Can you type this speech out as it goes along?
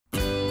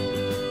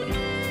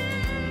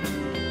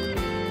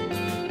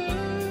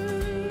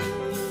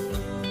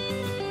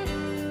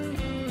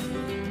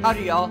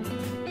Howdy y'all,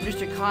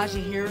 Mr. Causey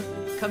here,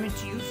 coming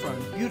to you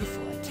from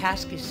beautiful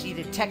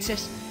Atascocita,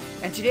 Texas,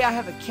 and today I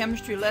have a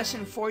chemistry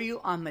lesson for you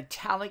on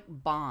metallic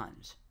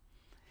bonds.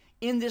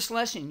 In this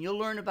lesson, you'll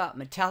learn about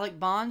metallic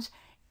bonds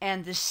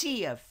and the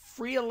sea of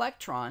free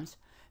electrons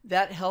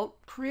that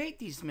help create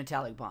these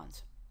metallic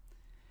bonds.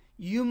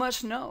 You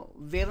must know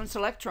valence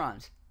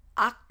electrons,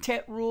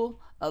 octet rule,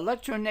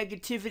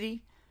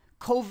 electronegativity,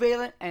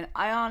 covalent and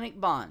ionic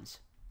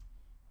bonds.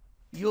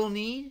 You'll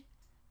need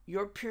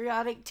your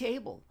periodic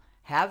table.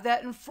 Have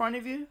that in front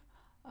of you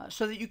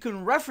so that you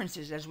can reference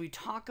it as we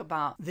talk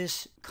about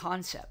this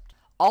concept.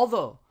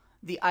 Although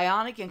the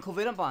ionic and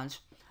covalent bonds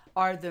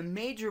are the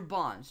major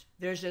bonds,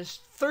 there's this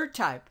third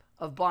type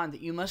of bond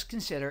that you must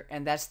consider,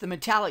 and that's the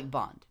metallic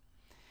bond.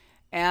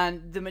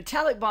 And the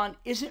metallic bond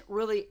isn't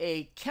really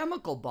a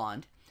chemical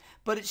bond,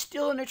 but it's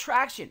still an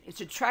attraction. It's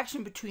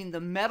attraction between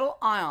the metal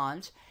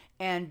ions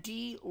and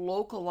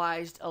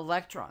delocalized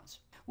electrons.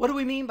 What do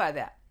we mean by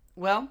that?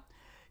 Well,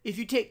 if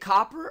you take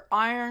copper,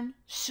 iron,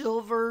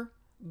 silver,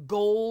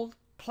 gold,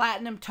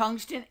 platinum,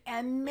 tungsten,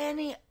 and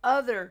many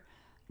other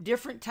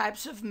different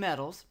types of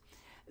metals,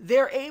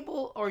 you're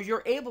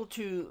able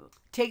to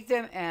take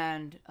them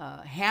and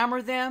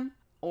hammer them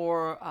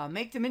or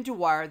make them into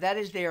wire. That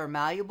is, they are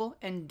malleable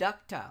and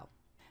ductile.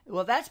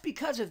 Well, that's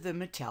because of the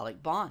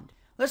metallic bond.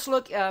 Let's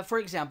look, for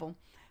example,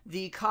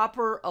 the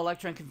copper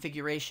electron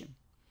configuration.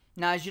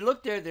 Now, as you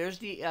look there, there's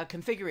the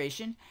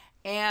configuration,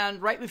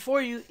 and right before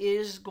you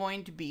is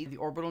going to be the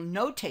orbital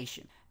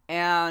notation.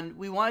 And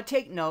we want to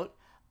take note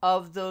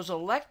of those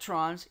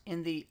electrons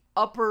in the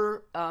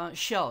upper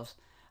shells.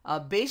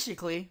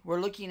 Basically, we're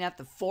looking at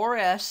the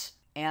 4s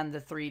and the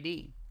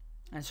 3d.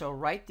 And so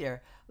right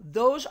there,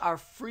 those are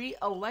free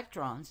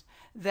electrons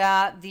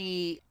that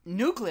the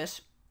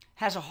nucleus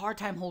has a hard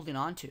time holding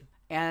on to.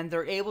 And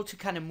they're able to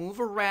kind of move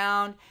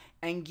around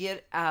and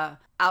get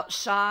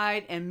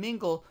outside and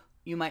mingle,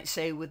 you might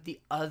say, with the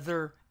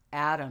other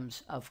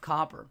atoms of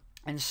copper.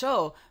 And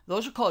so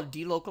those are called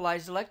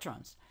delocalized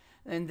electrons.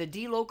 And the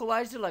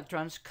delocalized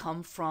electrons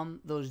come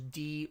from those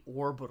d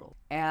orbitals.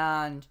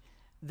 And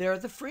they're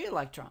the free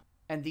electron.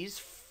 And these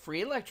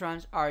free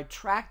electrons are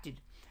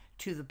attracted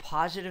to the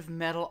positive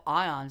metal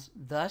ions,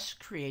 thus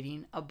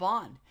creating a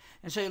bond.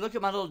 And so you look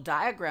at my little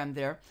diagram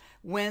there.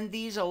 When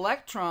these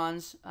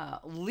electrons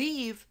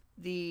leave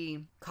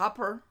the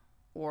copper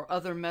or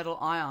other metal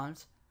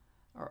ions,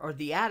 or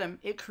the atom,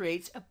 it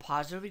creates a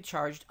positively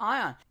charged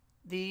ion.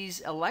 These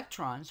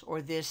electrons,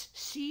 or this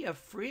sea of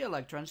free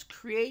electrons,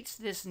 creates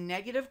this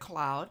negative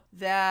cloud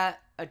that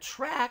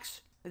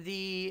attracts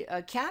the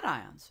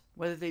cations,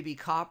 whether they be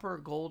copper,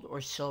 gold, or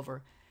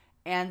silver.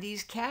 And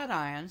these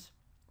cations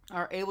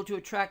are able to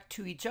attract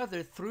to each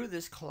other through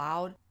this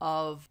cloud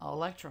of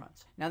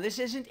electrons. Now, this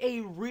isn't a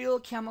real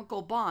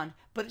chemical bond,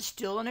 but it's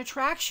still an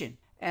attraction.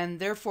 And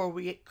therefore,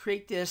 we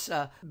create this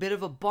bit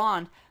of a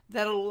bond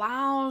that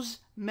allows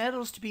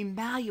metals to be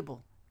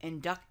malleable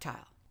and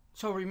ductile.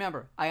 So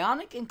remember,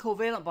 ionic and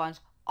covalent bonds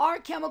are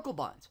chemical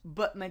bonds,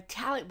 but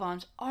metallic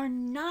bonds are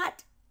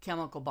not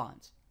chemical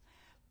bonds.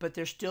 But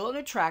they're still an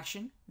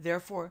attraction,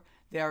 therefore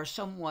they are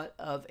somewhat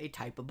of a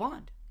type of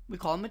bond. We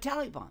call them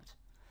metallic bonds.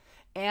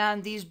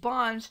 And these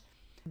bonds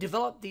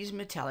develop these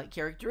metallic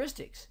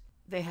characteristics.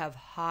 They have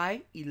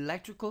high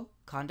electrical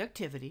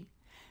conductivity,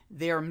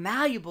 they are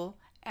malleable,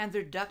 and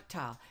they're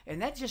ductile.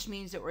 And that just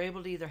means that we're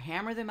able to either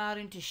hammer them out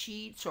into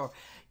sheets or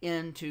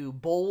into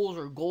bowls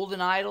or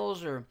golden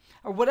idols or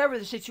whatever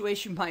the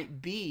situation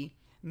might be.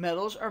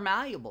 Metals are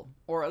malleable,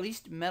 or at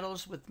least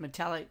metals with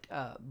metallic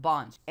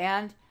bonds.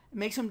 And it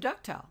makes them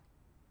ductile.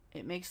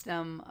 It makes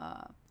them,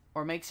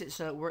 or makes it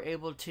so that we're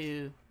able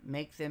to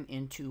make them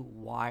into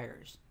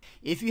wires.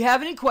 If you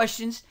have any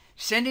questions,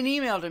 send an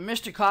email to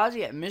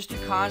mr.causey at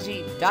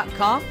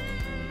mrcausey.com.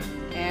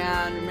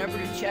 And remember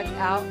to check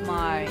out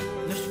my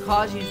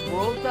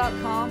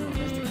mrcausey'sworld.com,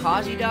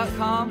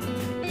 mrcausey.com,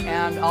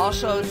 and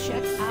also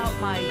check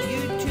out my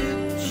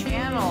YouTube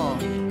channel.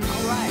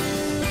 All right.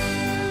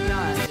 Good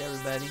night,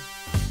 everybody.